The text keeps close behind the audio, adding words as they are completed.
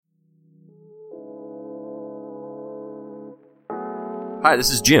Hi,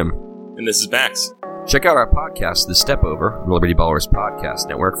 this is Jim. And this is Max. Check out our podcast, The Step Over, the Liberty Ballers Podcast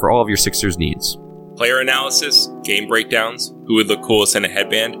Network, for all of your Sixers needs. Player analysis, game breakdowns, who would look coolest in a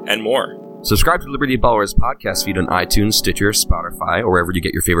headband, and more. Subscribe to Liberty Ballers podcast feed on iTunes, Stitcher, Spotify, or wherever you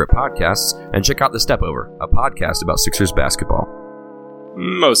get your favorite podcasts, and check out The Step Over, a podcast about Sixers basketball.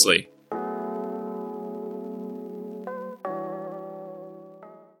 Mostly.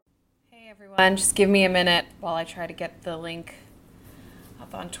 Hey everyone, just give me a minute while I try to get the link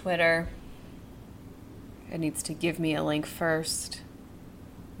up on Twitter. It needs to give me a link first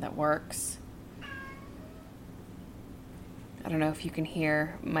that works. I don't know if you can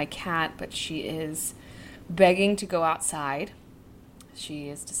hear my cat, but she is begging to go outside. She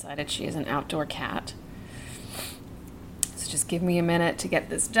has decided she is an outdoor cat. So just give me a minute to get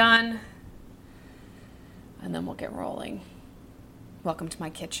this done, and then we'll get rolling. Welcome to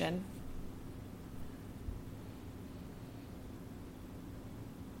my kitchen.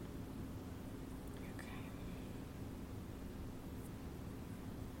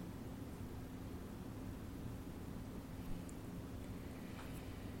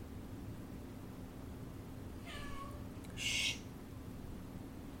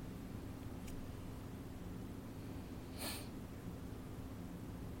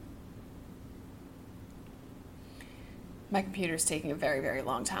 My computer's taking a very, very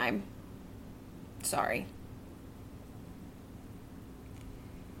long time. Sorry.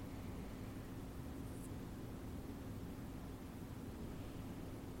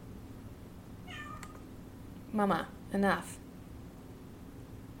 Mama, enough.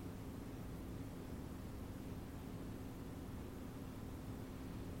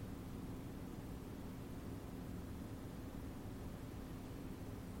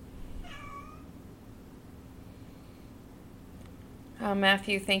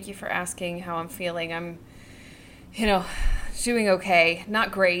 Matthew, thank you for asking how I'm feeling. I'm, doing okay.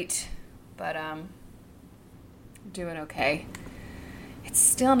 Not great, but doing okay. It's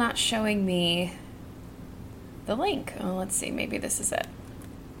still not showing me the link. Oh, let's see. Maybe this is it.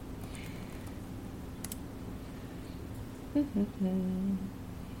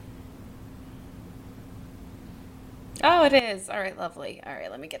 Oh, it is. All right, lovely. All right,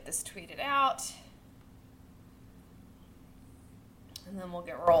 let me get this tweeted out. And then we'll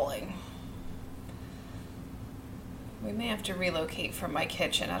get rolling. We may have to relocate from my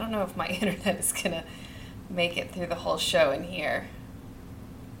kitchen. I don't know if my internet is going to make it through the whole show in here.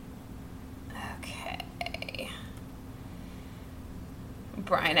 Okay.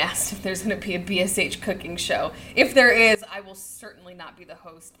 Brian asked if there's going to be a BSH cooking show. If there is, I will certainly not be the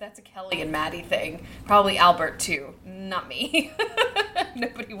host. That's a Kelly and Maddie thing. Probably Albert, too. Not me.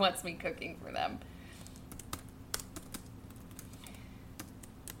 Nobody wants me cooking for them.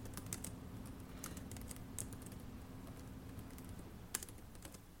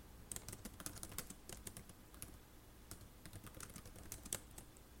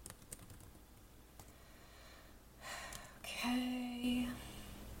 Okay.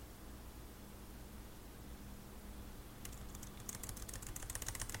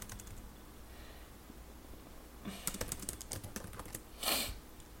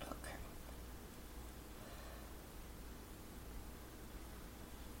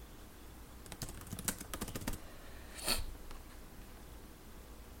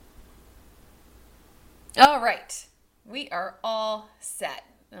 All right, we are all set.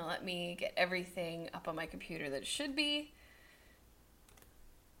 Now let me get everything up on my computer that it should be.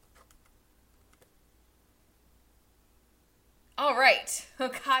 All right,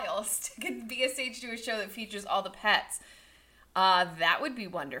 Kyle, can BSH do a show that features all the pets? That would be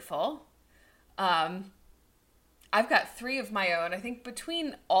wonderful. I've got 3 of my own. I think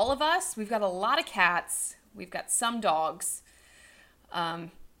between all of us, we've got a lot of cats. We've got some dogs.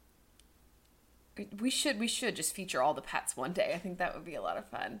 We should just feature all the pets one day. I think that would be a lot of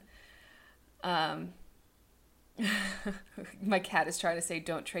fun. My cat is trying to say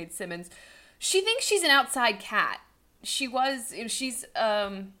don't trade Simmons. She thinks she's an outside cat. She's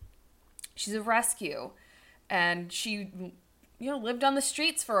a rescue, and she lived on the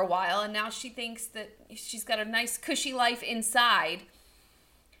streets for a while, and now she thinks that she's got a nice cushy life inside.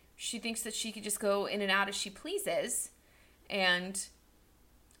 She thinks that she could just go in and out as she pleases, and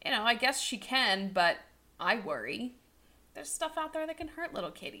I guess she can, but I worry. There's stuff out there that can hurt little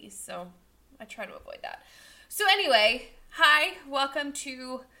kitties, so I try to avoid that. So anyway, hi, welcome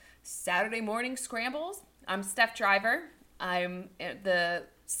to Saturday Morning Scrambles. I'm Steph Driver. I'm the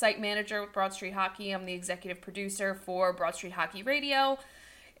site manager with Broad Street Hockey. I'm the executive producer for Broad Street Hockey Radio,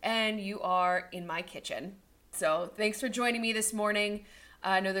 and you are in my kitchen. So thanks for joining me this morning.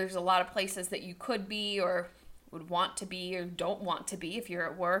 I know there's a lot of places that you could be or would want to be or don't want to be if you're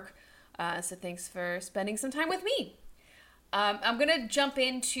at work. So thanks for spending some time with me. I'm going to jump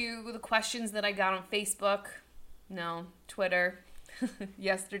into the questions that I got on Facebook, Twitter,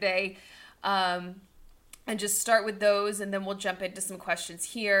 yesterday, and just start with those, and then we'll jump into some questions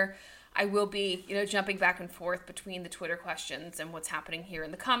here. I will be, jumping back and forth between the Twitter questions and what's happening here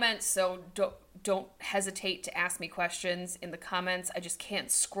in the comments, so don't hesitate to ask me questions in the comments. I just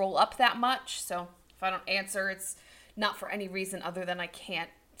can't scroll up that much, so if I don't answer, it's not for any reason other than I can't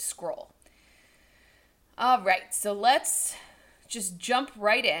scroll. All right, so let's just jump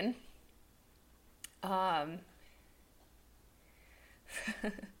right in. I've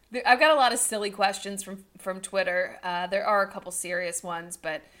got a lot of silly questions from Twitter. There are a couple serious ones,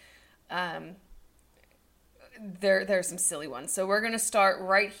 but there's some silly ones. So we're going to start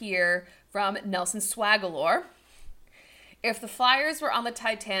right here from Nelson Swagalore. If the Flyers were on the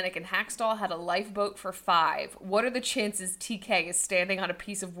Titanic and Hackstall had a lifeboat for 5, what are the chances TK is standing on a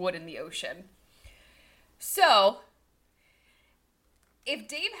piece of wood in the ocean? So, if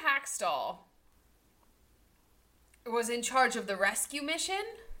Dave Hackstall was in charge of the rescue mission,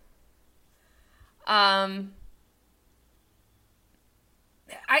 I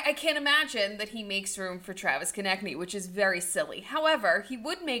can't imagine that he makes room for Travis Konechny, which is very silly. However, he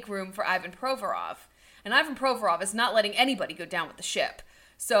would make room for Ivan Provorov. And Ivan Provorov is not letting anybody go down with the ship.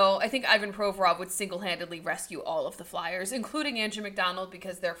 So I think Ivan Provorov would single-handedly rescue all of the Flyers, including Andrew McDonald,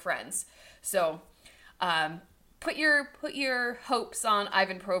 because they're friends. So put your hopes on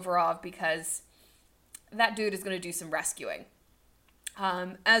Ivan Provorov, because that dude is going to do some rescuing.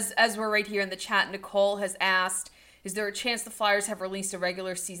 As we're right here in the chat, Nicole has asked, is there a chance the Flyers have released a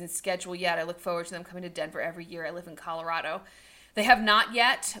regular season schedule yet? I look forward to them coming to Denver every year. I live in Colorado. They have not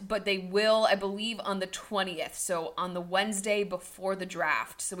yet, but they will, I believe, on the 20th. So on the Wednesday before the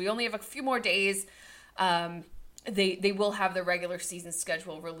draft. So we only have a few more days. They will have the regular season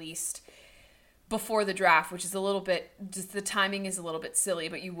schedule released before the draft, which is a little bit, just the timing is a little bit silly,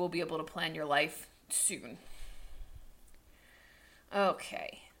 but you will be able to plan your life soon.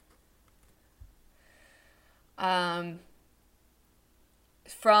 Okay.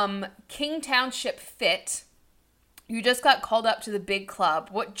 From King Township Fit, you just got called up to the big club.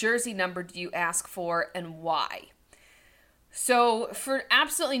 What jersey number do you ask for and why? So for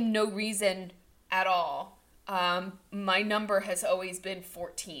absolutely no reason at all, my number has always been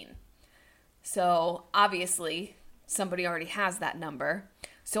 14. So obviously somebody already has that number.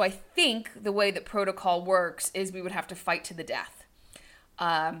 So I think the way that protocol works is we would have to fight to the death.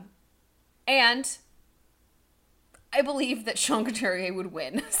 And I believe that Sean Couturier would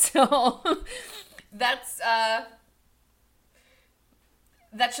win. So that's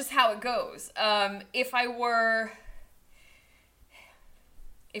just how it goes. If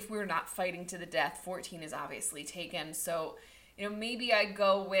we're not fighting to the death, 14 is obviously taken. So, maybe I'd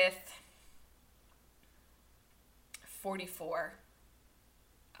go with 44.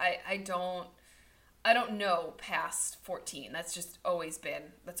 I don't know past 14. That's always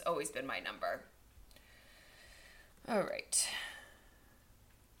been my number. All right.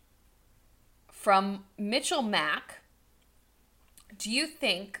 From Mitchell Mack, do you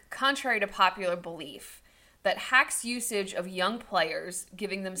think, contrary to popular belief, that Hack's usage of young players,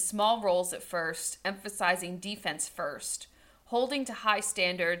 giving them small roles at first, emphasizing defense first, holding to high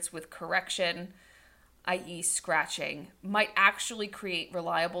standards with correction, i.e. scratching, might actually create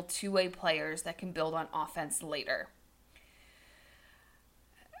reliable two-way players that can build on offense later?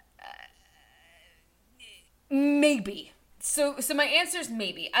 Maybe. So my answer is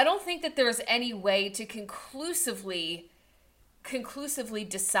maybe. I don't think that there's any way to conclusively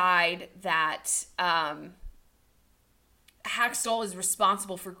decide that Hackstall is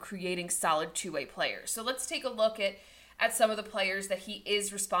responsible for creating solid two-way players. So let's take a look at some of the players that he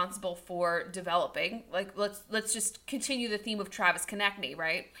is responsible for developing. Like let's just continue the theme of Travis Konechny,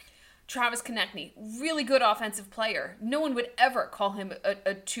 right? Travis Konechny, really good offensive player. No one would ever call him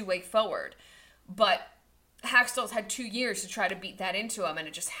a two-way forward. But Hackstall's had 2 years to try to beat that into him, and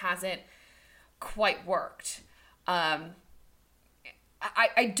it just hasn't quite worked. I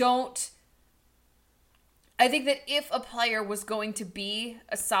think that if a player was going to be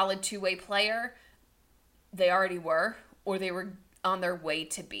a solid two-way player, they already were, or they were on their way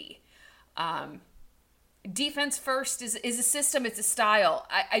to be. Defense first is a system, it's a style.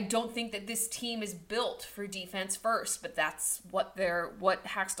 I don't think that this team is built for defense first, but that's what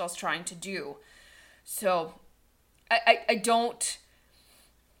Hackstall's trying to do. So I don't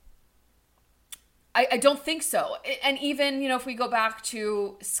think so. And even, if we go back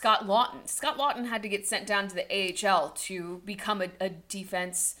to Scott Lawton had to get sent down to the AHL to become a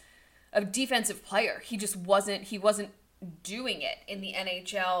defense a defensive player. He just wasn't doing it in the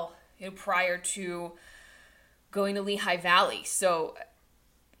NHL, prior to going to Lehigh Valley. So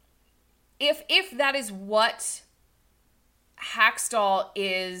if that is what Hakstol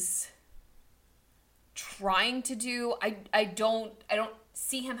is trying to do, I don't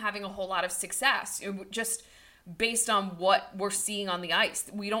see him having a whole lot of success, just based on what we're seeing on the ice.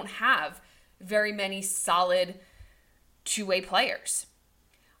 We don't have very many solid two-way players.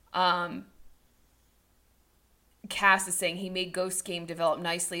 Cass is saying he made Ghost Game develop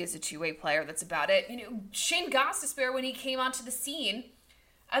nicely as a two-way player. That's about it. Shane Gostisbehere, when he came onto the scene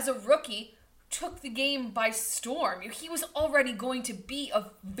as a rookie, took the game by storm. He was already going to be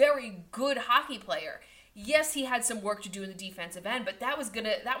a very good hockey player. Yes, he had some work to do in the defensive end, but that was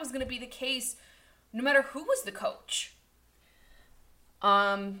gonna be the case no matter who was the coach.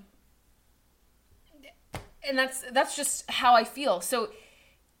 And that's just how I feel. So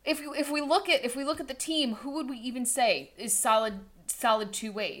if we look at the team, who would we even say is solid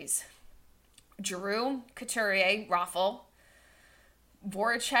two ways? Giroux, Couturier, Raffl,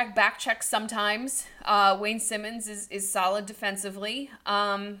 Voracek, backcheck sometimes. Wayne Simmonds is solid defensively.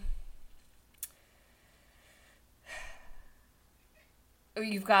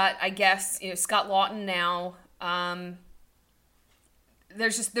 You've got, I guess, Scott Laughton now.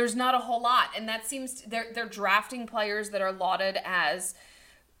 There's not a whole lot, and that seems they're drafting players that are lauded as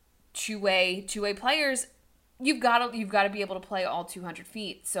two-way players. You've got to be able to play all 200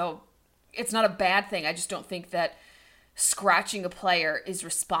 feet. So it's not a bad thing. I just don't think that scratching a player is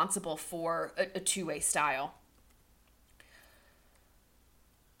responsible for a two-way style.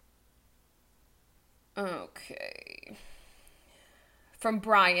 Okay. From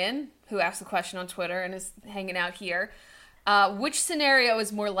Brian, who asked the question on Twitter and is hanging out here. Which scenario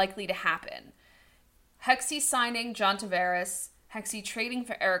is more likely to happen? Hexy signing John Tavares, Hexy trading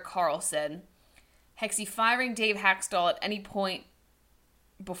for Erik Karlsson, Hexy firing Dave Hakstol at any point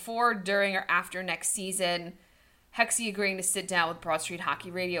before, during, or after next season, Hexy agreeing to sit down with Broad Street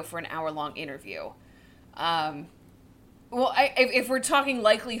Hockey Radio for an hour-long interview. Well, if we're talking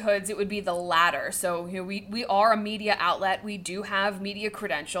likelihoods, it would be the latter. So we are a media outlet. We do have media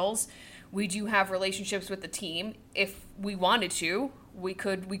credentials. We do have relationships with the team. If we wanted to, we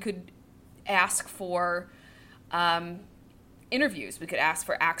could ask for interviews. We could ask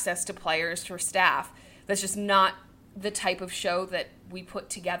for access to players, for staff. That's just not the type of show that we put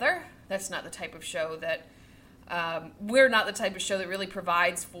together. That's not the type of show that we're not the type of show that really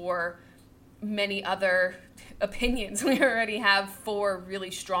provides for many other opinions. We already have 4 really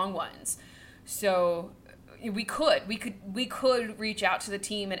strong ones. So we could reach out to the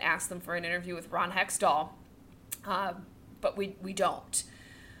team and ask them for an interview with Ron Hextall, but we don't.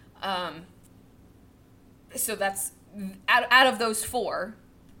 So that's out of those 4,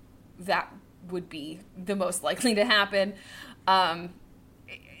 that would be the most likely to happen. I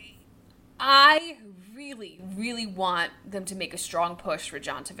really, really want them to make a strong push for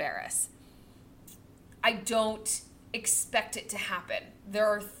John Tavares. I don't expect it to happen. There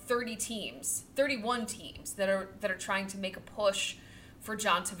are 31 teams that are trying to make a push for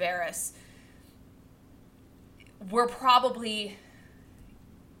John Tavares. We're probably,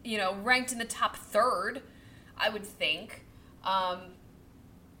 ranked in the top 3rd, I would think.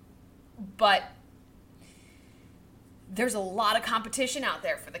 But there's a lot of competition out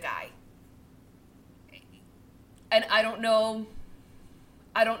there for the guy. And I don't know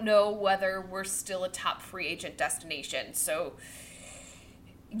whether we're still a top free agent destination. So,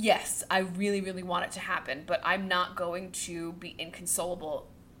 yes, I really, really want it to happen, but I'm not going to be inconsolable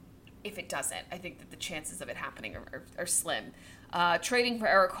if it doesn't. I think that the chances of it happening are slim. Trading for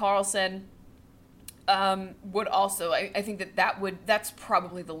Erik Karlsson would also, I think that's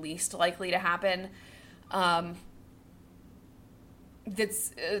probably the least likely to happen.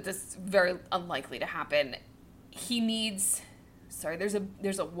 That's very unlikely to happen. He needs... Sorry,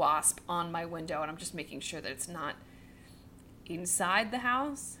 there's a wasp on my window, and I'm just making sure that it's not inside the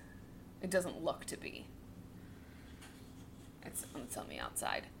house. It doesn't look to be. It's on the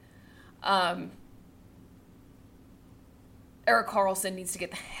outside. Erik Karlsson needs to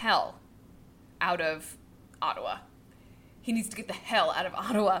get the hell out of Ottawa. He needs to get the hell out of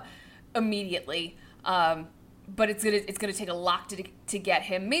Ottawa immediately. But it's gonna take a lot to get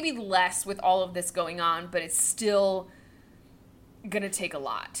him. Maybe less with all of this going on, but it's still gonna take a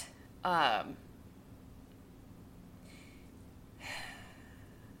lot.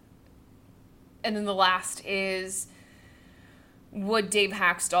 And then the last is, would Dave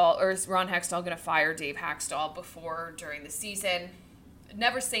Hakstol, or is Ron Hextall going to fire Dave Hakstall before or during the season?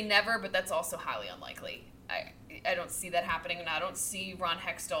 Never say never, but that's also highly unlikely. I don't see that happening, and I don't see Ron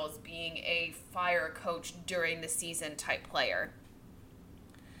Hextall as being a fire coach during the season type player.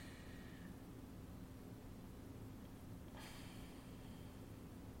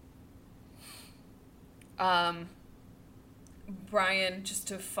 Brian, just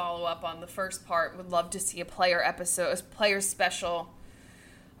to follow up on the first part, would love to see a player episode, a player special,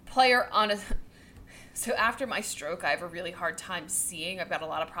 player on a... So after my stroke, I have a really hard time seeing. I've got a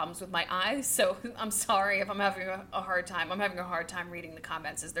lot of problems with my eyes, so I'm sorry if I'm having a hard time. I'm having a hard time reading the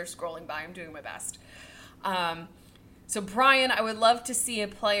comments as they're scrolling by. I'm doing my best. So Brian, I would love to see a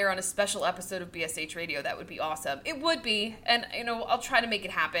player on a special episode of BSH Radio. That would be awesome. It would be, and I'll try to make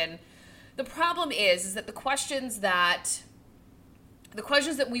it happen. The problem is that the questions that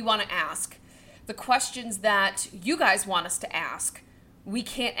we want to ask, the questions that you guys want us to ask, we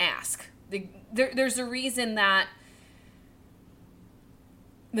can't ask. There's a reason that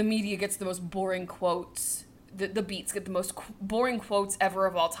the media gets the most boring quotes. The beats get the most boring quotes ever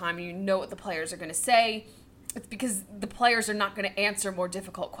of all time. You know what the players are going to say. It's because the players are not going to answer more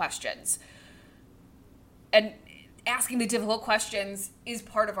difficult questions. And asking the difficult questions is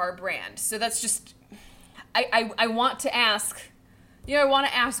part of our brand. So that's just... I want to ask... I want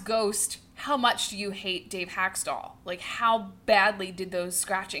to ask Ghost, how much do you hate Dave Haxtell? Like, how badly did those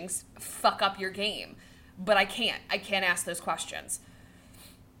scratchings fuck up your game? But I can't. I can't ask those questions.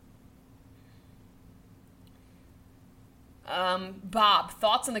 Bob,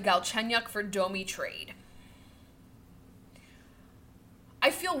 thoughts on the Galchenyuk for Domi trade? I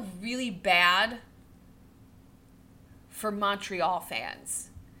feel really bad for Montreal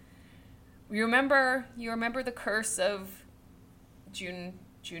fans. You remember the curse of June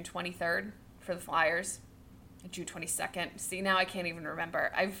 23rd for the Flyers, June 22nd. See, now I can't even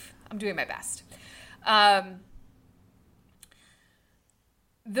remember. I'm doing my best.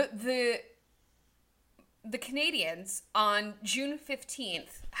 The Canadians on June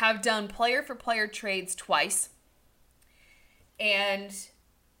 15th have done player for player trades twice, and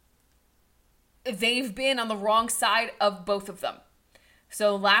they've been on the wrong side of both of them.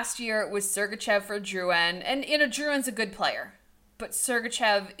 So last year it was Sergachev for Drouin, and Drouin's a good player. But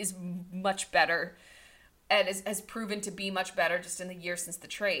Sergachev is much better and has proven to be much better just in the year since the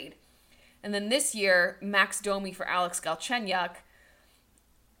trade. And then this year, Max Domi for Alex Galchenyuk.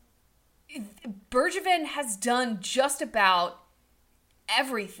 Bergevin has done just about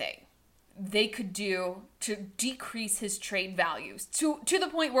everything they could do to decrease his trade values to the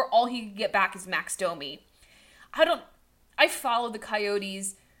point where all he could get back is Max Domi. I follow the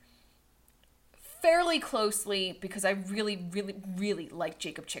Coyotes fairly closely because I really, really, really like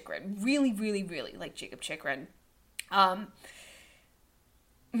Jacob Chychrun. Really, really, really like Jacob Chychrun.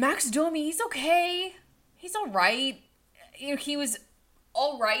 Max Domi, he's okay. He's all right. He was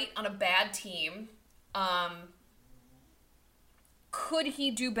all right on a bad team. Could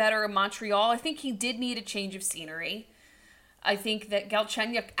he do better in Montreal? I think he did need a change of scenery. I think that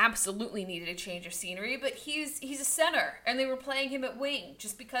Galchenyuk absolutely needed a change of scenery, but he's a center, and they were playing him at wing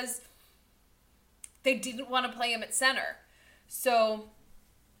just because they didn't want to play him at center. So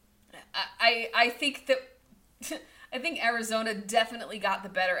I think that I think Arizona definitely got the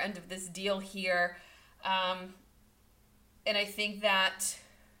better end of this deal here. And I think that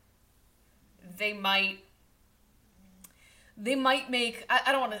they might make,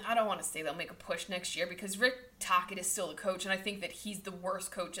 I don't want to say they'll make a push next year because Rick Tocchet is still the coach, and I think that he's the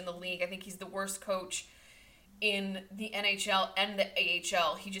worst coach in the league. I think he's the worst coach in the NHL and the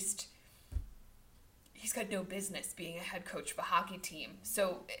AHL. He's got no business being a head coach of a hockey team.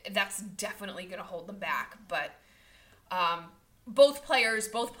 So that's definitely going to hold them back. But both players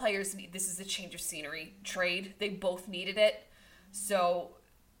need, this is a change of scenery trade. They both needed it. So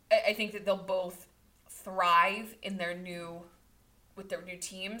I think that they'll both thrive in with their new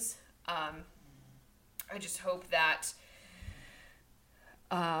teams. I just hope that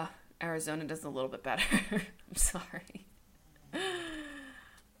Arizona does a little bit better. I'm sorry.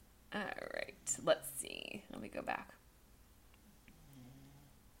 All right, let's see. Let me go back.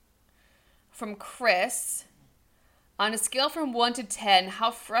 From Chris, on a scale from 1 to 10,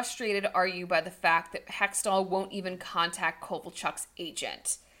 how frustrated are you by the fact that Hextall won't even contact Kovalchuk's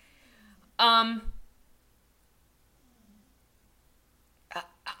agent? I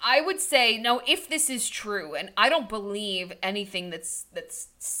would say, no, if this is true, and I don't believe anything that's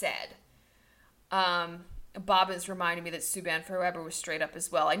said. Bob is reminding me that Subban for Weber was straight up as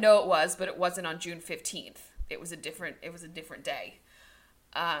well. I know it was, but it wasn't on June 15th. It was a different day.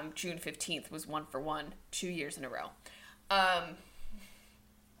 June 15th was 1-for-1 2 years in a row.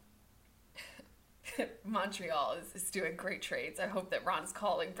 Montreal is doing great trades. I hope that Ron's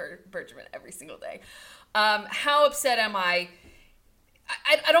calling Bergevin every single day. How upset am I?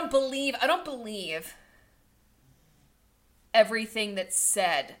 I don't believe everything that's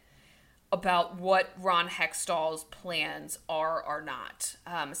said about what Ron Hextall's plans are or not,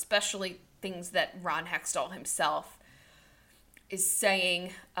 especially things that Ron Hextall himself is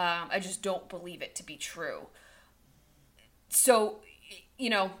saying. I just don't believe it to be true. So,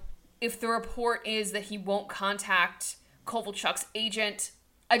 if the report is that he won't contact Kovalchuk's agent,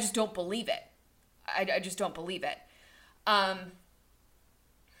 I just don't believe it. I just don't believe it. That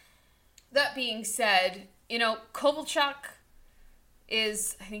being said, Kovalchuk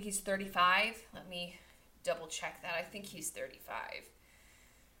is, I think he's 35. Let me double check that. I think he's 35.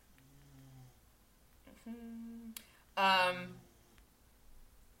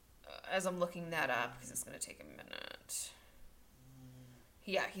 As I'm looking that up, because it's going to take a minute.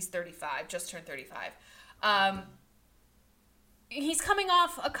 Yeah, he's 35, just turned 35. He's coming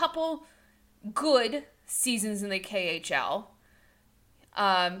off a couple good seasons in the KHL.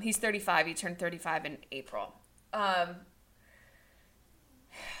 He's 35. He turned 35 in April.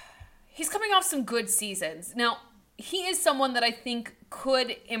 He's coming off some good seasons. Now, he is someone that I think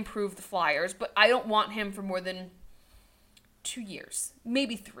could improve the Flyers, but I don't want him for more than 2 years.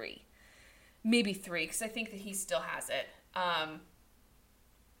 Maybe 3. Maybe 3, because I think that he still has it.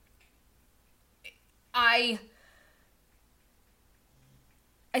 I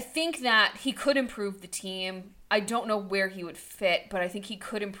think that he could improve the team. I don't know where he would fit, but I think he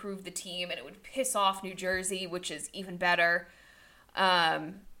could improve the team, and it would piss off New Jersey, which is even better.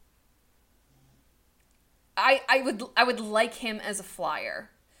 I would like him as a Flyer.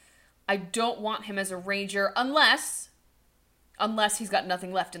 I don't want him as a Ranger unless he's got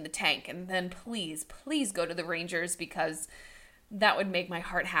nothing left in the tank, and then please go to the Rangers, because that would make my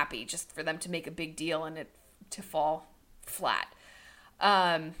heart happy, just for them to make a big deal and it to fall flat.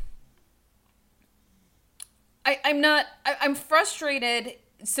 I'm frustrated.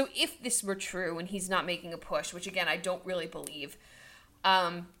 So if this were true and he's not making a push, which again, I don't really believe,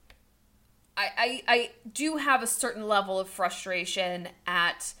 I do have a certain level of frustration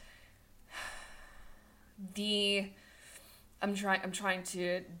at I'm trying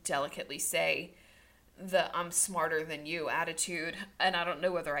to delicately say the I'm smarter than you attitude, and I don't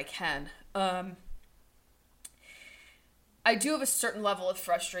know whether I can. I do have a certain level of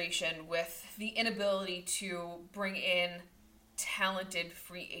frustration with the inability to bring in talented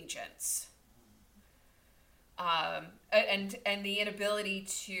free agents. And the inability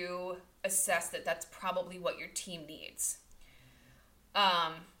to assess that that's probably what your team needs.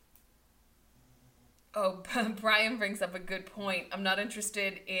 Brian brings up a good point. I'm not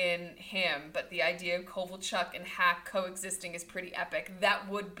interested in him, but the idea of Kovalchuk and Hack coexisting is pretty epic. That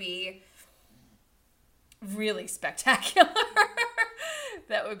would be really spectacular.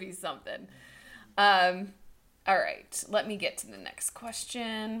 That would be something. All right, let me get to the next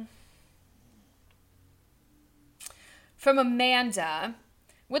question. From Amanda,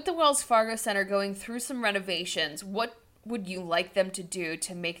 with the Wells Fargo Center going through some renovations, what would you like them to do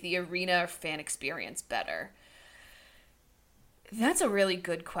to make the arena or fan experience better? That's a really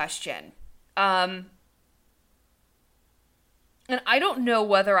good question. And I don't know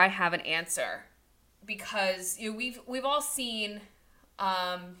whether I have an answer, because we've all seen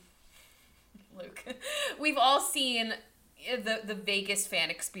Luke. We've all seen the Vegas fan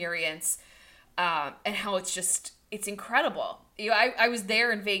experience and how it's incredible. I was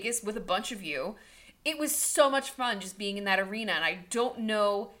there in Vegas with a bunch of you. It was so much fun just being in that arena, and I don't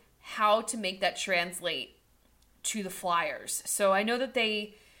know how to make that translate to the Flyers. So I know that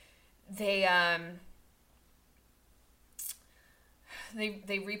they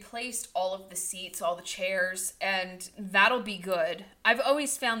replaced all of the seats, all the chairs, and that'll be good. I've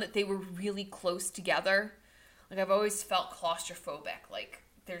always found that they were really close together. Like, I've always felt claustrophobic, like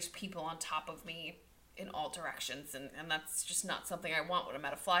there's people on top of me in all directions, and that's just not something I want when I'm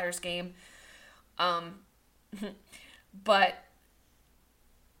at a Flyers game. But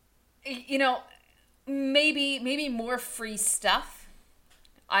maybe more free stuff.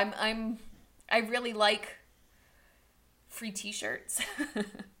 I really like free t-shirts.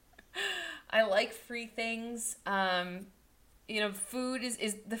 I like free things. Food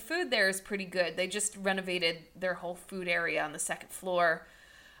is the food there is pretty good. They just renovated their whole food area on the second floor.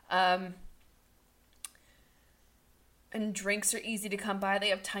 And drinks are easy to come by. They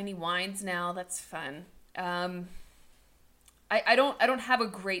have tiny wines now. That's fun. I don't have a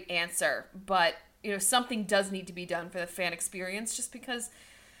great answer, but something does need to be done for the fan experience, just because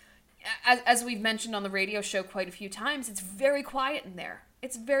as we've mentioned on the radio show quite a few times, it's very quiet in there.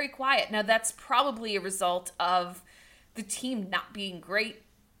 It's very quiet. Now, that's probably a result of the team not being great.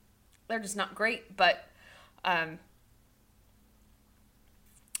 They're just not great, but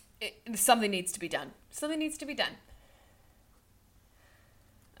something needs to be done. Something needs to be done.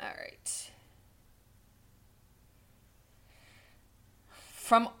 All right.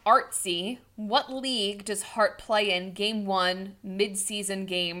 From Artsy, what league does Hart play in game 1, mid-season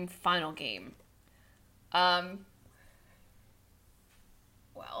game, final game? Well,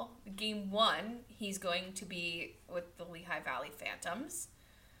 game 1, he's going to be with the Lehigh Valley Phantoms.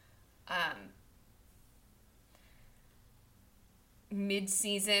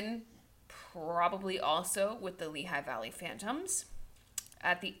 Mid-season, probably also with the Lehigh Valley Phantoms.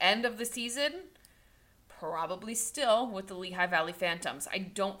 At the end of the season, probably still with the Lehigh Valley Phantoms. I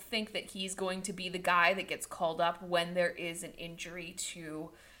don't think that he's going to be the guy that gets called up when there is an injury to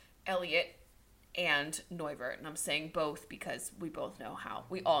Elliott and Neuvert. And I'm saying both because we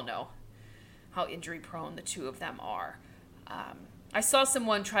all know how injury prone the two of them are. I saw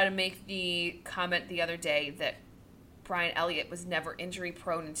someone try to make the comment the other day that Brian Elliott was never injury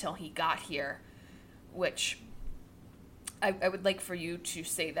prone until he got here, which I would like for you to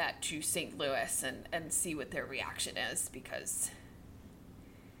say that to St. Louis and see what their reaction is, because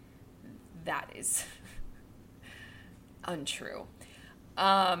that is untrue.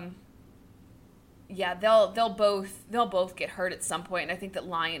 Yeah, they'll both get hurt at some point, and I think that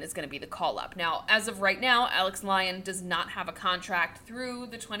Lyon is going to be the call up. Now, as of right now, Alex Lyon does not have a contract through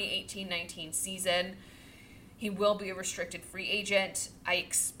the 2018-19 season. He will be a restricted free agent. I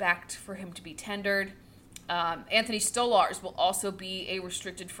expect for him to be tendered. Anthony Stolars will also be a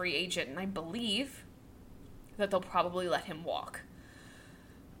restricted free agent, and I believe that they'll probably let him walk.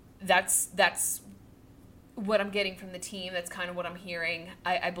 That's what I'm getting from the team. That's kind of what I'm hearing.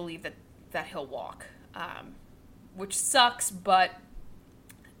 I believe that he'll walk, which sucks, but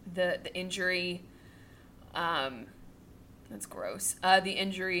the injury, that's gross. The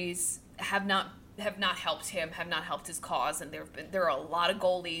injuries have not helped him, have not helped his cause, and there are a lot of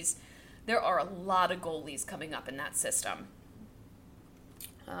goalies. There are a lot of goalies coming up in that system.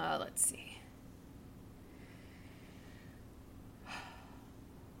 Let's see.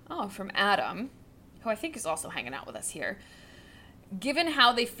 Oh, from Adam, who I think is also hanging out with us here. Given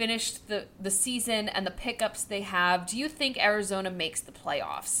how they finished the season and the pickups they have, do you think Arizona makes the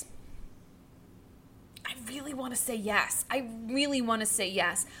playoffs? I really want to say yes.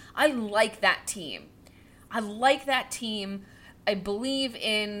 I like that team. I believe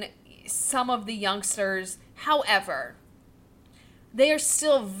in some of the youngsters. However, they are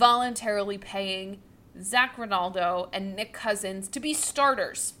still voluntarily paying Zach Ronaldo and Nick Cousins to be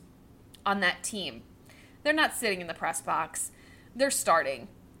starters on that team. They're not sitting in the press box. They're starting.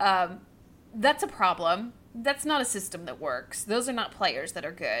 That's a problem. That's not a system that works. Those are not players that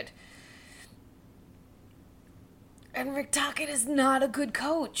are good. And Rick Tocchet is not a good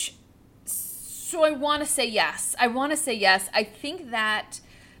coach. So I want to say yes. I think that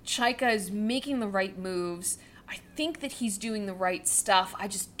Chaika is making the right moves. I think that he's doing the right stuff. I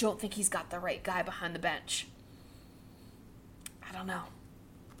just don't think he's got the right guy behind the bench. I don't know.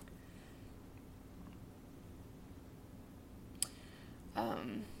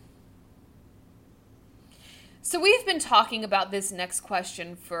 So we've been talking about this next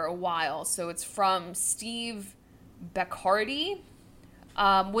question for a while. So it's from Steve Beccardi.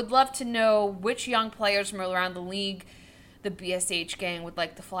 Would love to know which young players from around the league the BSH gang would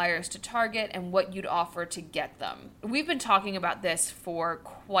like the Flyers to target and what you'd offer to get them. We've been talking about this for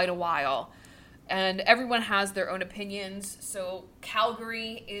quite a while, and everyone has their own opinions. So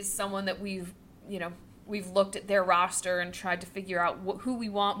Calgary is someone that we've looked at their roster and tried to figure out who we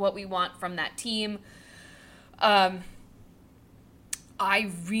want, what we want from that team. I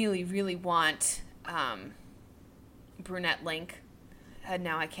really, really want Brunette Link. And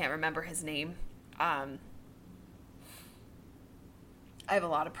now I can't remember his name. I have a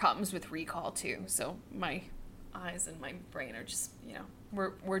lot of problems with recall too, so my eyes and my brain are just,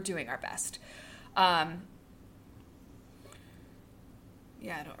 we're doing our best. I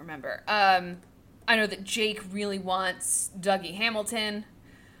don't remember. I know that Jake really wants Dougie Hamilton.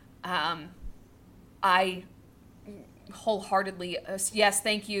 I wholeheartedly, yes,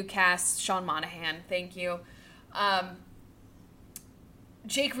 thank you, Cass, Sean Monahan, thank you.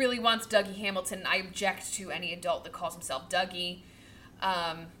 Jake really wants Dougie Hamilton. I object to any adult that calls himself Dougie.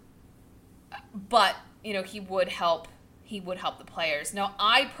 But, he would help the players. Now,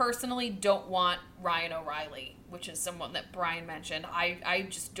 I personally don't want Ryan O'Reilly, which is someone that Brian mentioned. I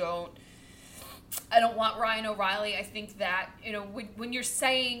just don't. I don't want Ryan O'Reilly. I think that, when you're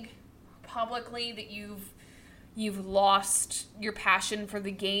saying publicly that you've lost your passion for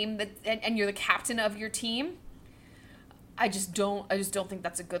the game and you're the captain of your team. I just don't think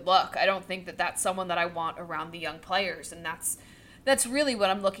that's a good look. I don't think that that's someone that I want around the young players, and that's really what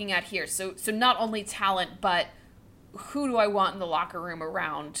I'm looking at here. So not only talent, but who do I want in the locker room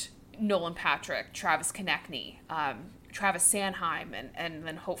around Nolan Patrick, Travis Konechny, Travis Sanheim, and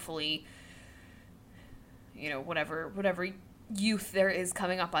then hopefully, whatever youth there is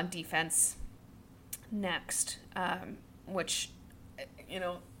coming up on defense next, which,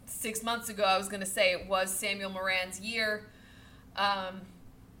 6 months ago I was going to say it was Samuel Moran's year, but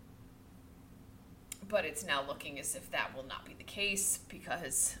it's now looking as if that will not be the case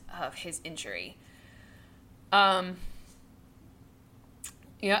because of his injury.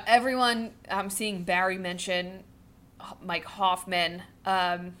 Everyone, I'm seeing Barry mention Mike Hoffman.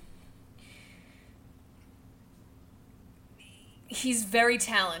 He's very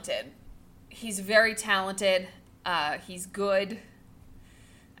talented. He's good.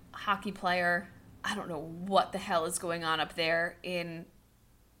 Hockey player. I don't know what the hell is going on up there in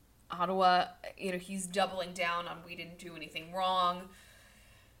Ottawa. He's doubling down on we didn't do anything wrong.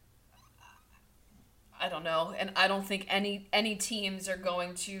 I don't know. And I don't think any teams are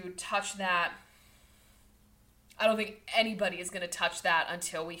going to touch that. I don't think anybody is going to touch that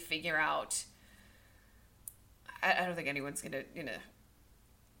until we figure out. I don't think anyone's going to,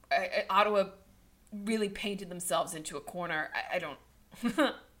 Ottawa really painted themselves into a corner. I don't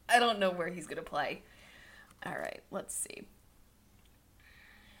I don't know where he's going to play. All right, let's see.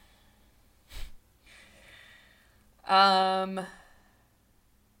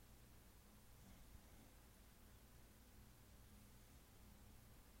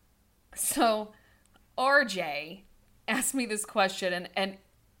 So RJ asked me this question, and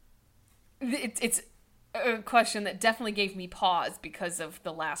it's a question that definitely gave me pause because of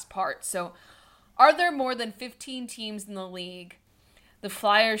the last part. So, are there more than 15 teams in the league the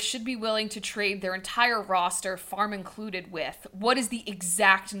Flyers should be willing to trade their entire roster, farm included, with? What is the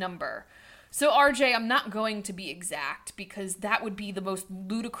exact number? So, RJ, I'm not going to be exact because that would be the most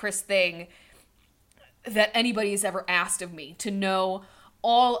ludicrous thing that anybody has ever asked of me, to know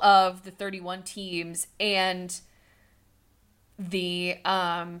all of the 31 teams and the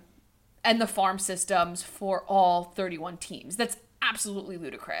farm systems for all 31 teams. That's absolutely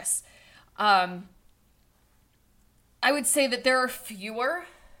ludicrous. I would say that there are fewer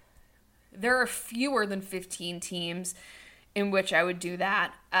than 15 teams in which I would do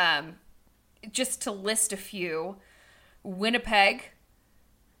that. Just to list a few: Winnipeg,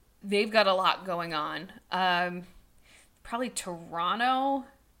 they've got a lot going on. Probably Toronto.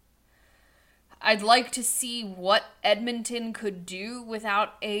 I'd like to see what Edmonton could do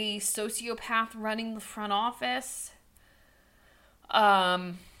without a sociopath running the front office.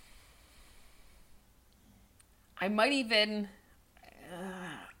 I might even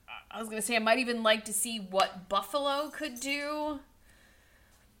like to see what Buffalo could do.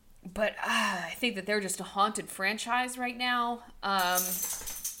 But I think that they're just a haunted franchise right now.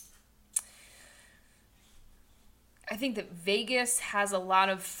 I think that Vegas has a lot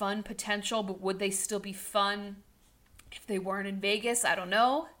of fun potential, but would they still be fun if they weren't in Vegas? I don't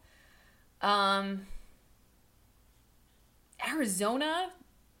know. Arizona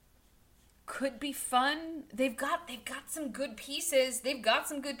could be fun. They've got some good pieces. And they've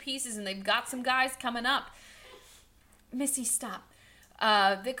got some guys coming up. Missy, stop.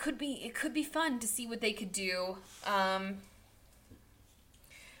 It could be fun to see what they could do.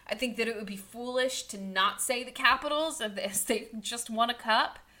 I think that it would be foolish to not say the Capitals as they just won a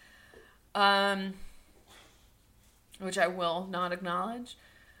cup, which I will not acknowledge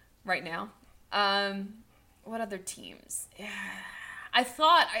right now. What other teams? Yesterday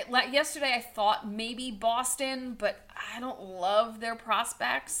I thought maybe Boston, but I don't love their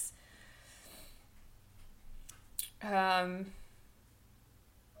prospects. Who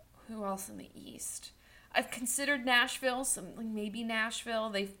else in the East? I've considered Nashville, maybe Nashville.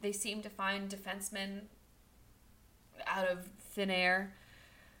 They seem to find defensemen out of thin air.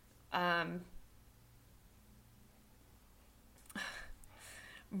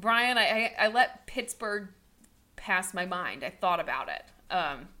 Brian, I let Pittsburgh pass my mind. I thought about it.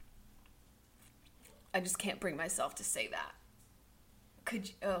 I just can't bring myself to say that. Could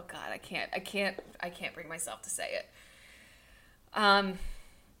you? Oh God, I can't bring myself to say it.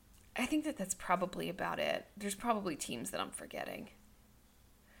 I think that that's probably about it. There's probably teams that I'm forgetting.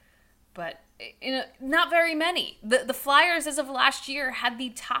 But not very many. The Flyers, as of last year, had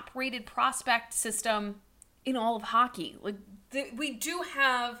the top-rated prospect system in all of hockey. We do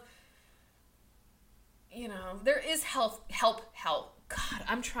have, there is help. God,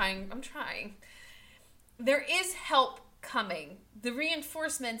 I'm trying. there is help coming. The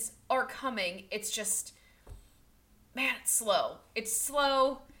reinforcements are coming. It's just, man, it's slow. It's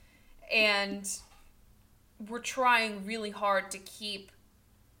slow, and we're trying really hard to keep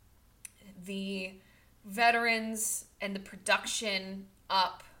the veterans and the production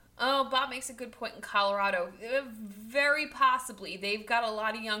up. Oh, Bob makes a good point in Colorado. Very possibly. They've got a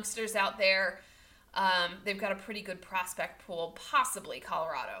lot of youngsters out there. They've got a pretty good prospect pool. Possibly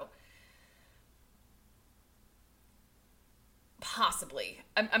Colorado. Possibly.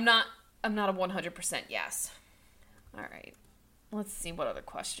 I'm not a 100% yes. All right. Let's see what other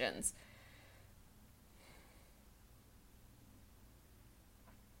questions.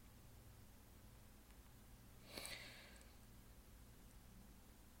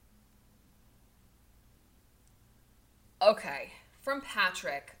 Okay, from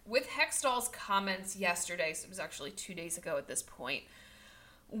Patrick. With Hextall's comments yesterday, so it was actually 2 days ago at this point,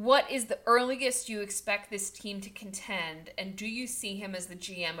 what is the earliest you expect this team to contend, and do you see him as the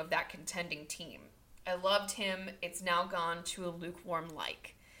GM of that contending team? I loved him. It's now gone to a lukewarm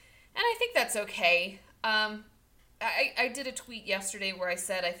like. And I think that's okay. I did a tweet yesterday where I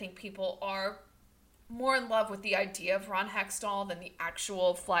said I think people are more in love with the idea of Ron Hextall than the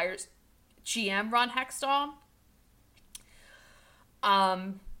actual Flyers GM Ron Hextall.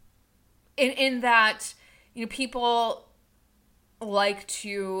 In that, people like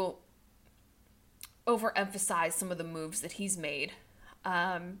to overemphasize some of the moves that he's made,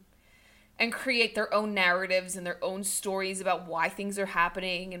 and create their own narratives and their own stories about why things are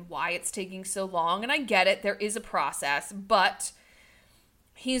happening and why it's taking so long. And I get it. There is a process, but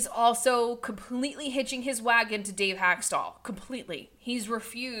he's also completely hitching his wagon to Dave Hakstol. Completely. He's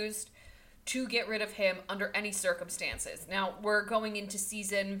refused to get rid of him under any circumstances. Now, we're going into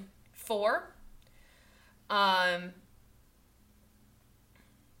season 4. Oh,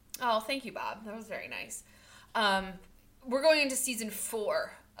 thank you, Bob. That was very nice. We're going into season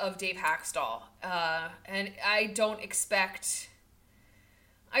 4 of Dave Hakstol. And I don't expect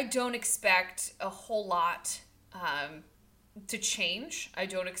a whole lot to change. I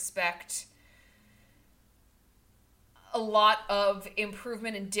don't expect a lot of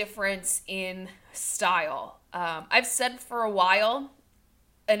improvement and difference in style. I've said for a while,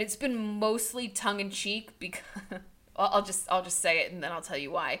 and it's been mostly tongue-in-cheek because I'll just say it and then I'll tell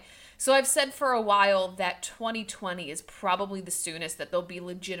you why. So I've said for a while that 2020 is probably the soonest that there'll be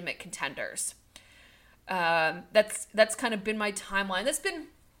legitimate contenders. That's kind of been my timeline. That's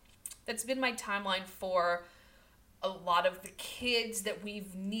been my timeline for a lot of the kids that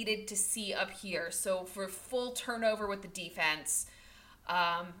we've needed to see up here. So for full turnover with the defense,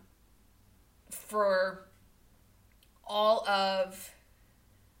 for all of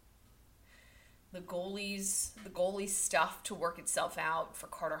the goalie stuff to work itself out, for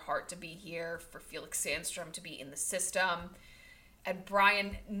Carter Hart to be here, for Felix Sandstrom to be in the system, and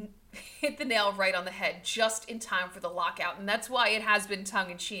Brian hit the nail right on the head just in time for the lockout. And that's why it has been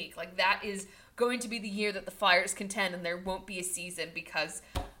tongue-in-cheek. Like, that is going to be the year that the Flyers contend, and there won't be a season because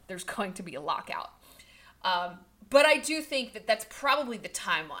there's going to be a lockout. But I do think that that's probably the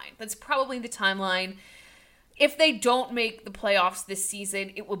timeline. If they don't make the playoffs this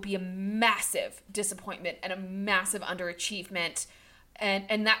season, it will be a massive disappointment and a massive underachievement.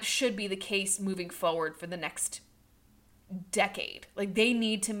 And that should be the case moving forward for the next decade. Like, they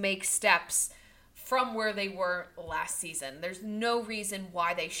need to make steps from where they were last season. There's no reason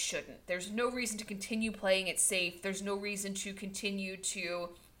why they shouldn't. There's no reason to continue playing it safe. There's no reason to continue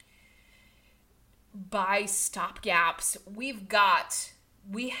to buy stopgaps. We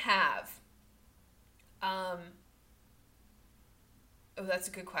have that's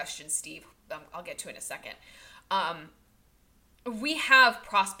a good question, Steve. I'll get to it in a second. We have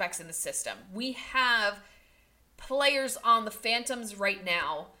prospects in the system. We have players on the Phantoms right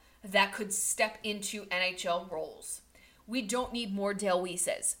now that could step into NHL roles. We don't need more Dale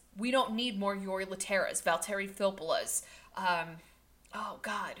Weises. We don't need more Jori Lehtera's, Valtteri Filppula's. Oh,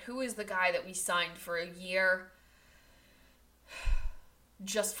 God, who is the guy that we signed for a year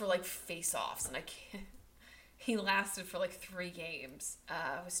just for, face-offs? And I can't... He lasted for 3 games.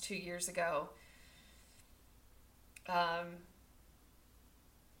 It was 2 years ago.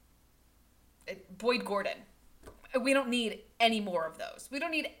 Boyd Gordon. We don't need any more of those. We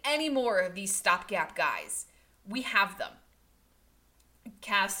don't need any more of these stopgap guys. We have them.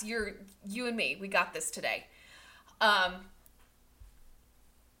 Cass, you and me, we got this today.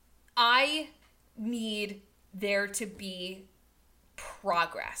 I need there to be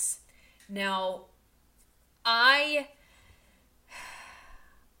progress. Now, I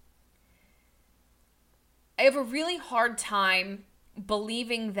have a really hard time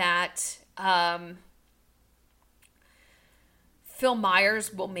believing that Phil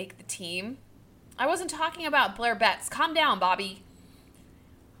Myers will make the team. I wasn't talking about Blair Betts. Calm down, Bobby.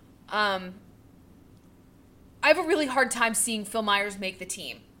 I have a really hard time seeing Phil Myers make the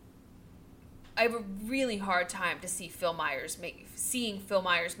team. I have a really hard time to see seeing Phil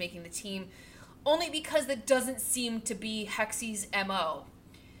Myers making the team, only because that doesn't seem to be Hexy's MO.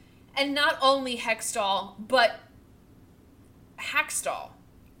 And not only Hextall, but Hackstall.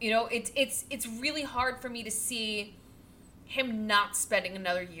 It's really hard for me to see him not spending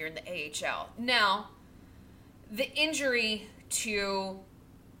another year in the AHL. Now, the injury to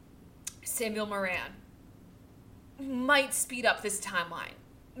Samuel Morin might speed up this timeline.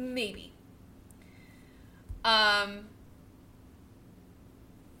 Maybe.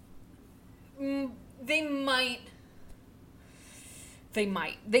 They might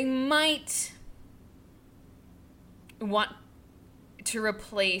want to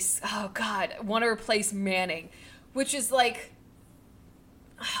replace Manning, which is like,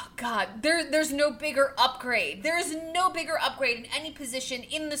 oh God, there's no bigger upgrade. There is no bigger upgrade in any position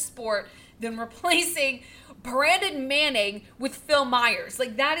in the sport than replacing Brandon Manning with Phil Myers.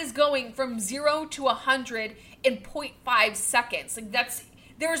 Like, that is going from 0 to 100 in 0.5 seconds. Like,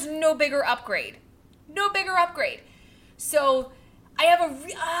 there's no bigger upgrade. No bigger upgrade. So I have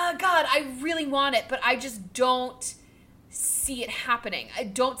I really want it, but I just don't see it happening. I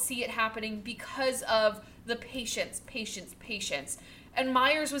don't see it happening because of the patience. And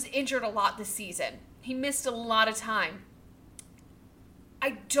Myers was injured a lot this season. He missed a lot of time.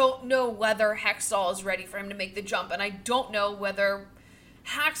 I don't know whether Hextall is ready for him to make the jump, and I don't know whether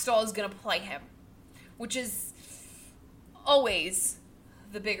Hackstall is going to play him, which is always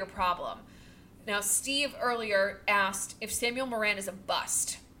the bigger problem. Now, Steve earlier asked if Samuel Morin is a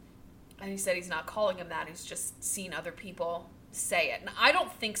bust, and he said he's not calling him that. He's just seen other people say it, and I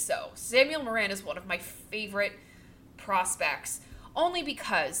don't think so. Samuel Morin is one of my favorite prospects, only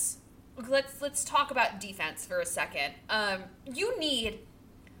because let's talk about defense for a second. You need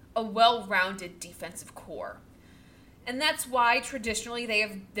a well-rounded defensive core. And that's why traditionally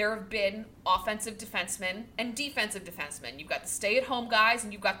there have been offensive defensemen and defensive defensemen. You've got the stay-at-home guys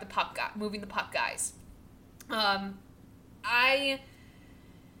and you've got the moving the puck guys. I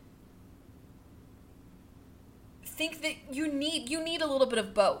think that you need a little bit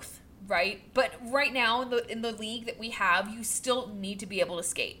of both, right? But right now in the league that we have, you still need to be able to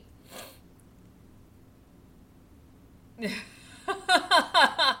skate.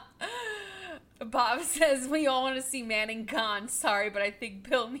 Bob says, we all want to see Manning gone. Sorry, but I think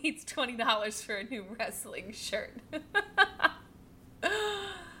Bill needs $20 for a new wrestling shirt.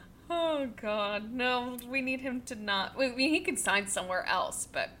 Oh, God. No, we need him to not. He can sign somewhere else,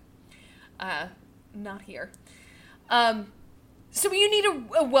 but not here. So you need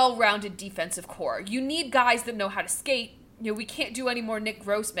a well-rounded defensive core. You need guys that know how to skate. We can't do any more Nick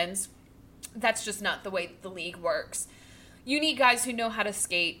Grossmans. That's just not the way the league works. You need guys who know how to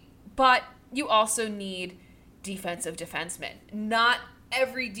skate, but you also need defensive defensemen. Not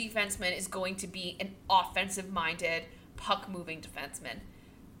every defenseman is going to be an offensive-minded, puck-moving defenseman.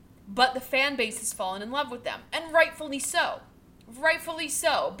 But the fan base has fallen in love with them, and rightfully so. Rightfully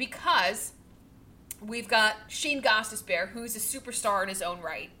so, because we've got Shane Gostisbehere, who's a superstar in his own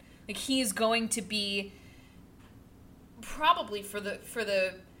right. Like, he is going to be probably for the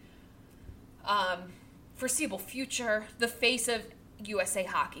foreseeable future the face of USA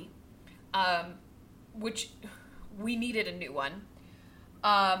Hockey, which we needed a new one.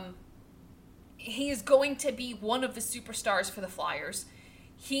 He is going to be one of the superstars for the Flyers.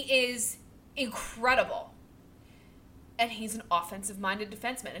 He is incredible, and he's an offensive-minded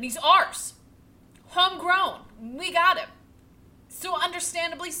defenseman, and he's ours. Homegrown. We got him. So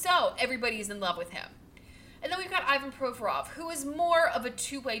understandably so, everybody's in love with him. And then we've got Ivan Provorov, who is more of a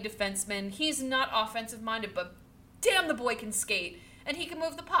two-way defenseman. He's not offensive-minded, but damn, the boy can skate, and he can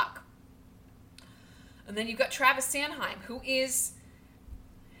move the puck. And then you've got Travis Sanheim, who is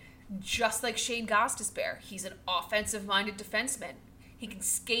just like Shane Gostisbehere. He's an offensive-minded defenseman. He can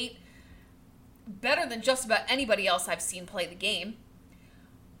skate better than just about anybody else I've seen play the game.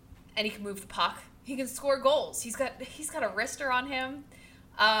 And he can move the puck. He can score goals. He's got a wrister on him.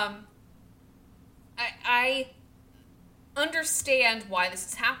 I understand why this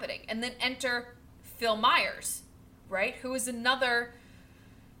is happening. And then enter Phil Myers, right? Who is another,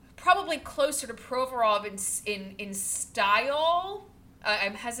 probably closer to Provorov in style.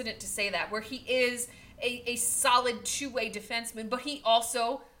 I'm hesitant to say that, where he is a solid two-way defenseman, but he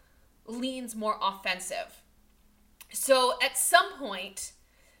also leans more offensive. So at some point,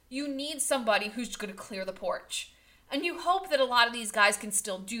 you need somebody who's going to clear the porch. And you hope that a lot of these guys can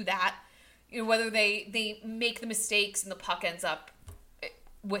still do that. whether they make the mistakes and the puck ends up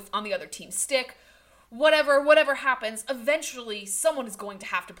on the other team's stick, whatever happens, eventually someone is going to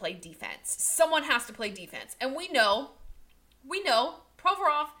have to play defense. Someone has to play defense. And we know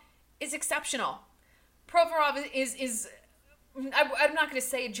Provorov is exceptional. Provorov is I'm not going to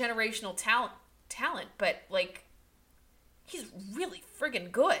say a generational talent, but like, he's really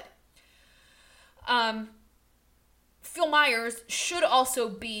friggin' good. Phil Myers should also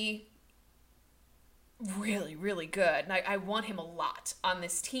be really, really good. And I want him a lot on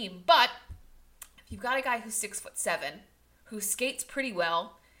this team. But if you've got a guy who's 6'7", who skates pretty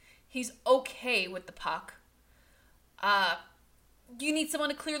well, he's okay with the puck. You need someone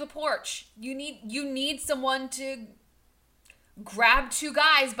to clear the porch. You need someone to grab two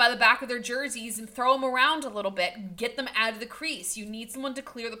guys by the back of their jerseys and throw them around a little bit, get them out of the crease. You need someone to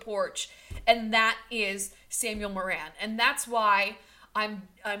clear the porch, and that is Samuel Morin. And that's why I'm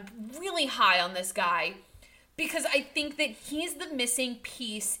really high on this guy, because I think that he's the missing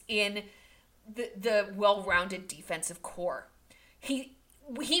piece in the well-rounded defensive core. I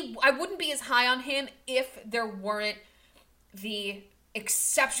wouldn't be as high on him if there weren't the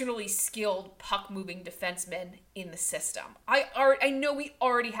exceptionally skilled puck-moving defensemen in the system. I know we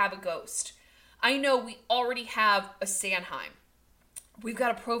already have a Ghost. I know we already have a Sanheim. We've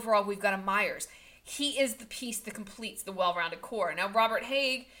got a Provorov, we've got a Myers. He is the piece that completes the well-rounded core. Now, Robert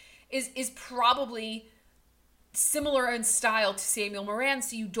Hägg is probably similar in style to Samuel Morin,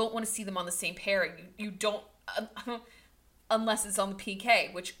 so you don't want to see them on the same pairing. You don't, unless it's on the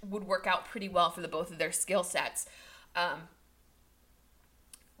PK, which would work out pretty well for the both of their skill sets.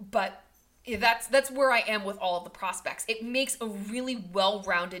 But that's where I am with all of the prospects. It makes a really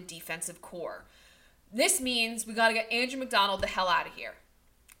well-rounded defensive core. This means we got to get Andrew McDonald the hell out of here.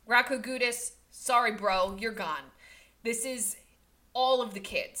 Radko Gudas, sorry, bro, you're gone. This is all of the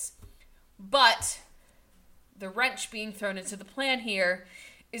kids. But the wrench being thrown into the plan here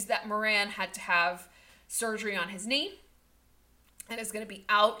is that Morin had to have surgery on his knee and is going to be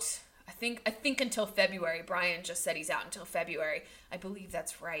out, I think until February. Brian just said he's out until February. I believe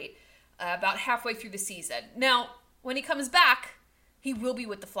that's right. About halfway through the season. Now, when he comes back, he will be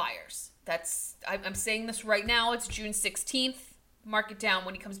with the Flyers. I'm saying this right now. It's June 16th. Mark it down.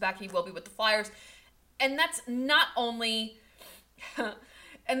 When he comes back, he will be with the Flyers. And that's not only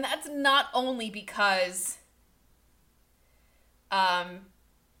because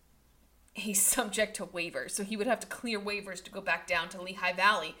he's subject to waivers. So he would have to clear waivers to go back down to Lehigh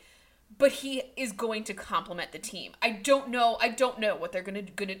Valley. But he is going to complement the team. I don't know what they're gonna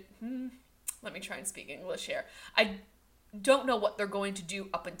let me try and speak English here. I don't know what they're going to do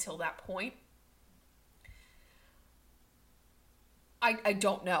up until that point. I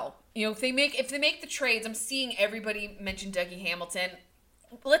don't know. If they make the trades, I'm seeing everybody mention Dougie Hamilton.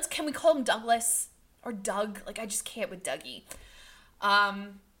 Can we call him Douglas or Doug? Like, I just can't with Dougie.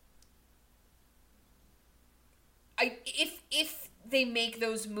 If they make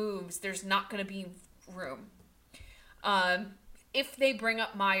those moves, there's not going to be room. If they bring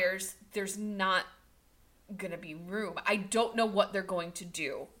up Myers, there's not going to be room. I don't know what they're going to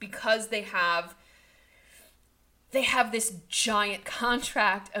do because they have this giant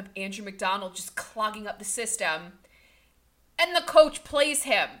contract of Andrew McDonald just clogging up the system, and the coach plays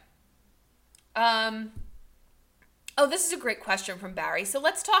him. This is a great question from Barry. So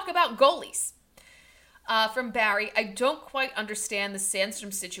let's talk about goalies. From Barry, I don't quite understand the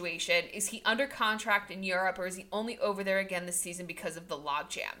Sandstrom situation. Is he under contract in Europe, or is he only over there again this season because of the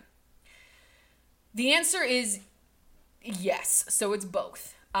logjam? The answer is yes, so it's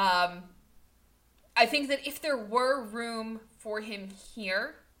both. I think that if there were room for him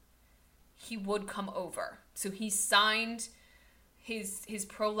here, he would come over. So he signed his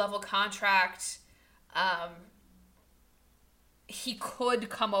pro-level contract. He could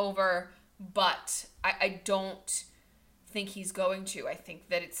come over, but I don't think he's going to. I think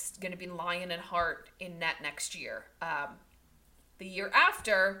that it's going to be Lyon and Hart in net next year. The year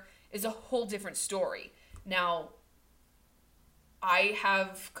after is a whole different story. Now, I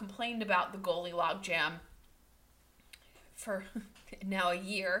have complained about the goalie logjam for now a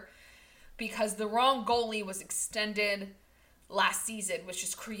year because the wrong goalie was extended last season, which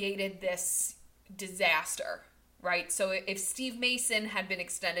just created this disaster, right? So if Steve Mason had been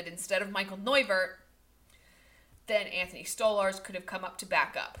extended instead of Michael Neuvert, then Anthony Stolarz could have come up to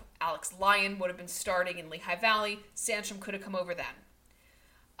back up. Alex Lyon would have been starting in Lehigh Valley. Sandstrom could have come over then.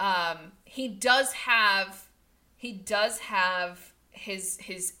 He does have his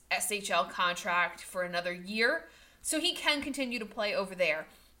SHL contract for another year, so he can continue to play over there.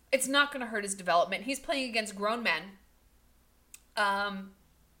 It's not going to hurt his development. He's playing against grown men.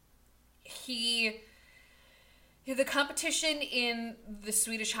 the competition in the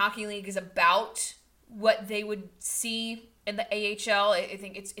Swedish Hockey League is about what they would see in the AHL. I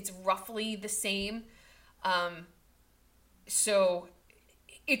think it's roughly the same. So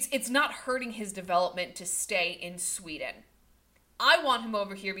it's not hurting his development to stay in Sweden. I want him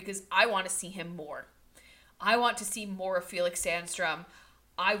over here because I want to see him more. I want to see more of Felix Sandstrom.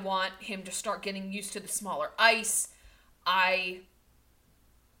 I want him to start getting used to the smaller ice. I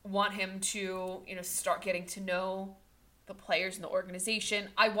want him to, start getting to know the players in the organization.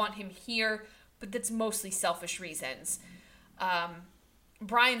 I want him here, but that's mostly selfish reasons.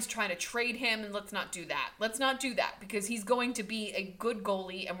 Brian's trying to trade him, and let's not do that. Let's not do that, because he's going to be a good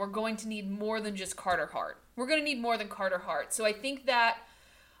goalie, and we're going to need more than just Carter Hart. We're going to need more than Carter Hart. So I think that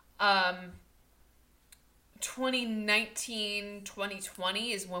 2019,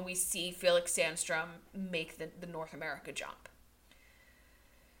 2020 is when we see Felix Sandstrom make the North America jump.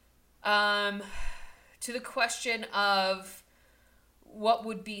 To the question of what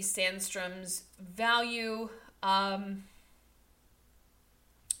would be Sandstrom's value,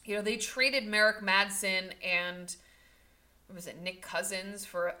 they traded Merrick Madsen and Nick Cousins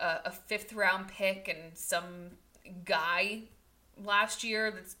for a 5th round pick and some guy last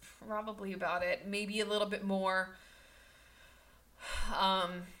year. That's probably about it. Maybe a little bit more.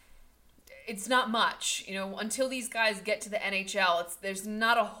 It's not much, until these guys get to the NHL. There's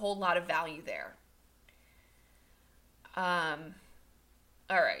not a whole lot of value there. All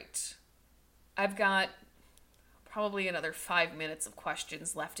right. I've got probably another 5 minutes of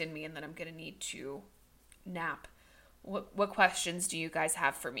questions left in me, and then I'm going to need to nap. What questions do you guys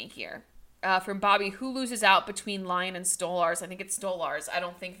have for me here? From Bobby, who loses out between Lyon and Stolarz? I think it's Stolarz. I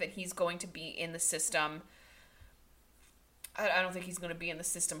don't think that he's going to be in the system. I don't think he's going to be in the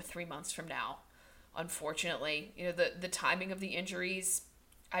system 3 months from now, unfortunately. The timing of the injuries,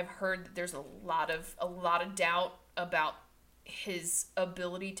 I've heard that there's a lot of doubt about his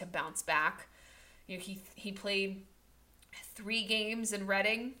ability to bounce back. He played 3 games in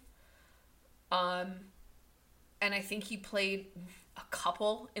Reading, and I think he played a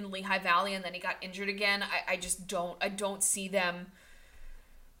couple in Lehigh Valley, and then he got injured again. I don't see them,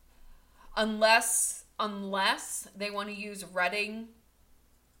 unless they want to use Reading.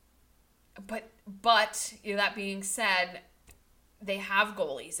 But that being said, they have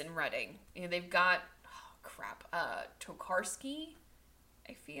goalies in Reading. They've got Tokarski,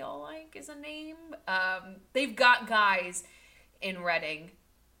 I feel like is a name. They've got guys in Reading.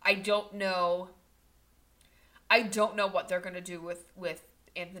 I don't know what they're going to do with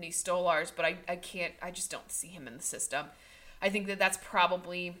Anthony Stolarz, but I just don't see him in the system. I think that's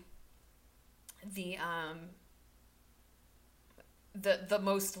probably the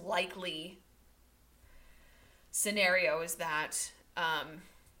most likely scenario, is that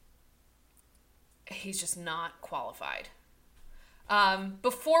he's just not qualified.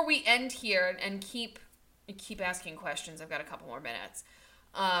 Before we end here and keep asking questions, I've got a couple more minutes.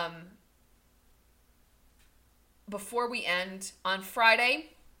 Before we end, on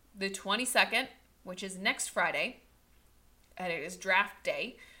Friday, the 22nd, which is next Friday, and it is draft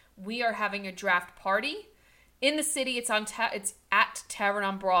day, we are having a draft party in the city. It's at Tavern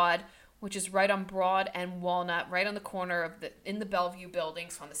on Broad, which is right on Broad and Walnut, right on the corner in the Bellevue building,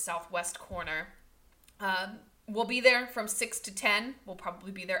 so on the southwest corner. We'll be there from 6 to 10. We'll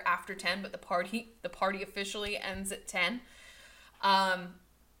probably be there after 10, but the party officially ends at 10.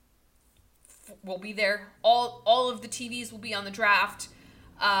 We'll be there. All of the TVs will be on the draft.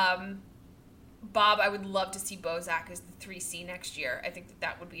 Bob, I would love to see Bozak as the 3C next year. I think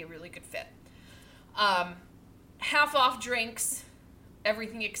that would be a really good fit. Half off drinks,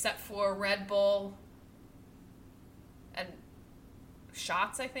 everything except for Red Bull and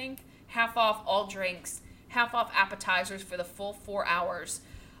shots, I think. Half off all drinks. Half off appetizers for the full 4 hours.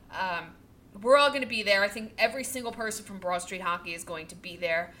 We're all going to be there. I think every single person from Broad Street Hockey is going to be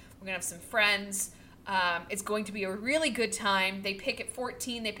there. We're going to have some friends. It's going to be a really good time. They pick at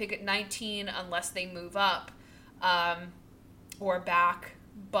 14. They pick at 19 unless they move up or back.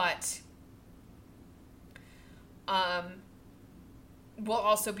 But we'll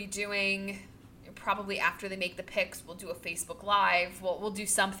also be doing, probably after they make the picks, we'll do a Facebook Live. We'll do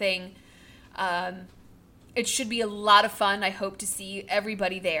something. It should be a lot of fun. I hope to see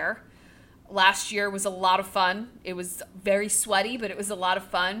everybody there. Last year was a lot of fun. It was very sweaty, but it was a lot of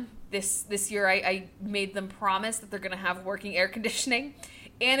fun. This year I made them promise that they're going to have working air conditioning,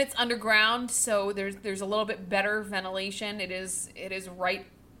 and it's underground, so there's a little bit better ventilation. It is right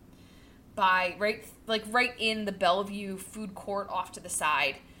in the Bellevue food court off to the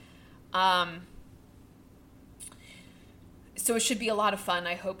side. So it should be a lot of fun.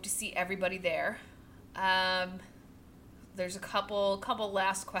 I hope to see everybody there. There's a couple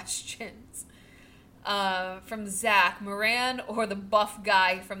last questions. From Zach, Moran or the buff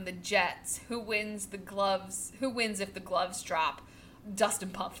guy from the Jets? Who wins the gloves? Who wins if the gloves drop? Dustin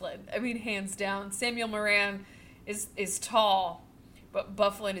Byfuglien. I mean, hands down. Samuel Moran is tall, but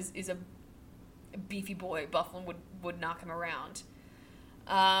Byfuglien is a beefy boy. Byfuglien would knock him around.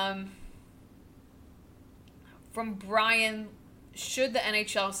 From Brian, should the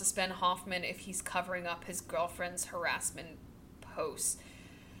NHL suspend Hoffman if he's covering up his girlfriend's harassment posts?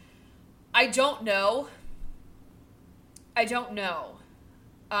 I don't know.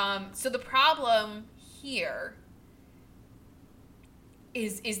 So the problem here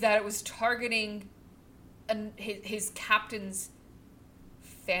is that it was targeting his captain's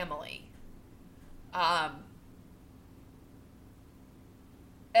family.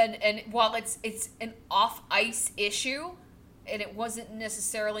 And while it's an off-ice issue, and it wasn't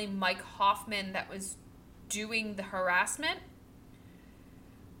necessarily Mike Hoffman that was doing the harassment,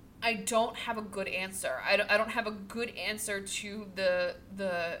 I don't have a good answer. I don't have a good answer to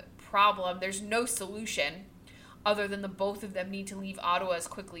the problem. There's no solution other than the both of them need to leave Ottawa as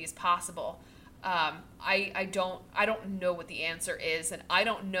quickly as possible. I don't know what the answer is, and I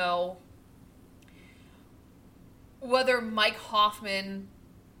don't know whether Mike Hoffman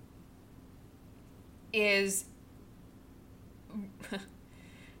is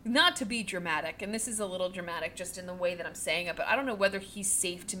not to be dramatic, and this is a little dramatic just in the way that I'm saying it, but I don't know whether he's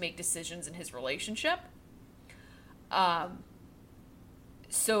safe to make decisions in his relationship. There's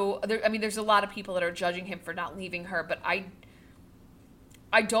a lot of people that are judging him for not leaving her, but I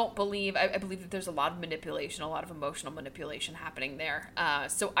believe that there's a lot of manipulation, a lot of emotional manipulation happening there.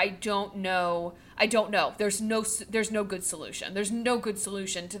 So I don't know. There's no good solution. There's no good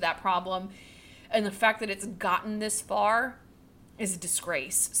solution to that problem. And the fact that it's gotten this far is a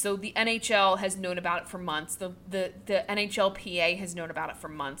disgrace. So the NHL has known about it for months. The NHLPA has known about it for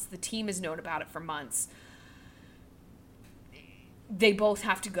months. The team has known about it for months. They both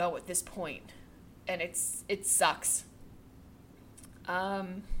have to go at this point, and it sucks.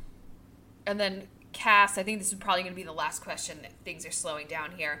 And then Cass, I think this is probably going to be the last question. Things are slowing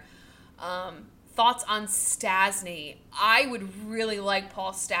down here. Thoughts on Stastny? I would really like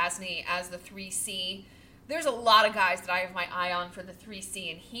Paul Stastny as the 3C. There's a lot of guys that I have my eye on for the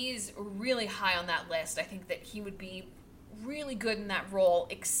 3C, and he's really high on that list. I think that he would be really good in that role,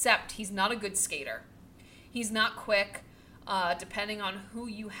 except he's not a good skater. He's not quick. Depending on who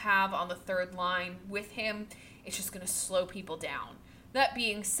you have on the third line with him, it's just going to slow people down. That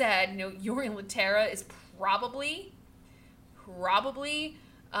being said, Jori Lehtera is probably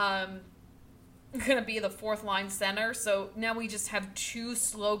going to be the fourth line center. So now we just have two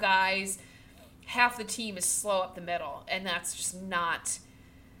slow guys. Half the team is slow up the middle, and that's just not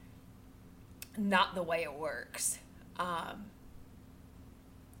the way it works.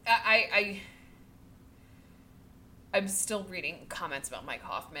 I'm still reading comments about Mike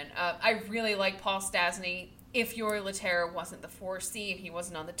Hoffman. I really like Paul Stastny. If Jori Lehtera wasn't the 4C, if he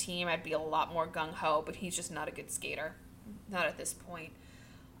wasn't on the team, I'd be a lot more gung-ho, but he's just not a good skater. Not at this point.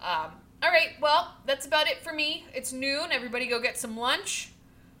 All right, well, that's about it for me. It's noon. Everybody go get some lunch.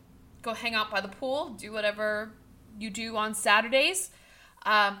 Go hang out by the pool. Do whatever you do on Saturdays.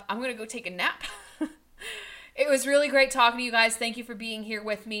 I'm going to go take a nap. It was really great talking to you guys. Thank you for being here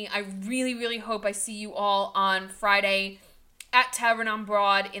with me. I really, really hope I see you all on Friday at Tavern on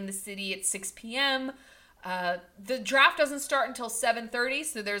Broad in the city at 6 p.m. The draft doesn't start until 7:30,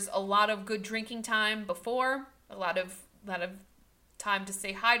 so there's a lot of good drinking time before, a lot of time to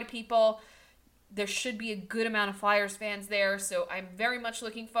say hi to people. There should be a good amount of Flyers fans there, so I'm very much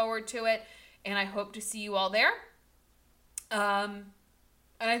looking forward to it, and I hope to see you all there. And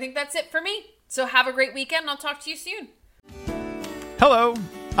I think that's it for me. So have a great weekend, and I'll talk to you soon. Hello,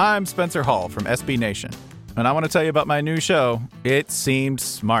 I'm Spencer Hall from SB Nation, and I want to tell you about my new show, It Seemed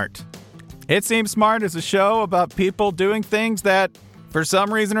Smart. It Seemed Smart is a show about people doing things that, for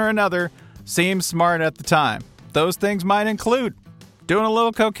some reason or another, seem smart at the time. Those things might include doing a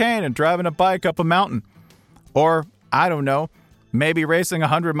little cocaine and driving a bike up a mountain. Or, I don't know, maybe racing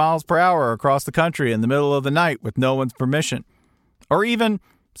 100 miles per hour across the country in the middle of the night with no one's permission. Or even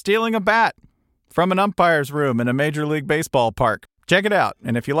stealing a bat from an umpire's room in a Major League Baseball park. Check it out,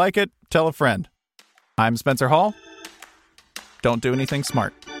 and if you like it, tell a friend. I'm Spencer Hall. Don't do anything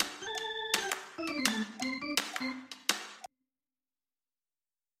smart.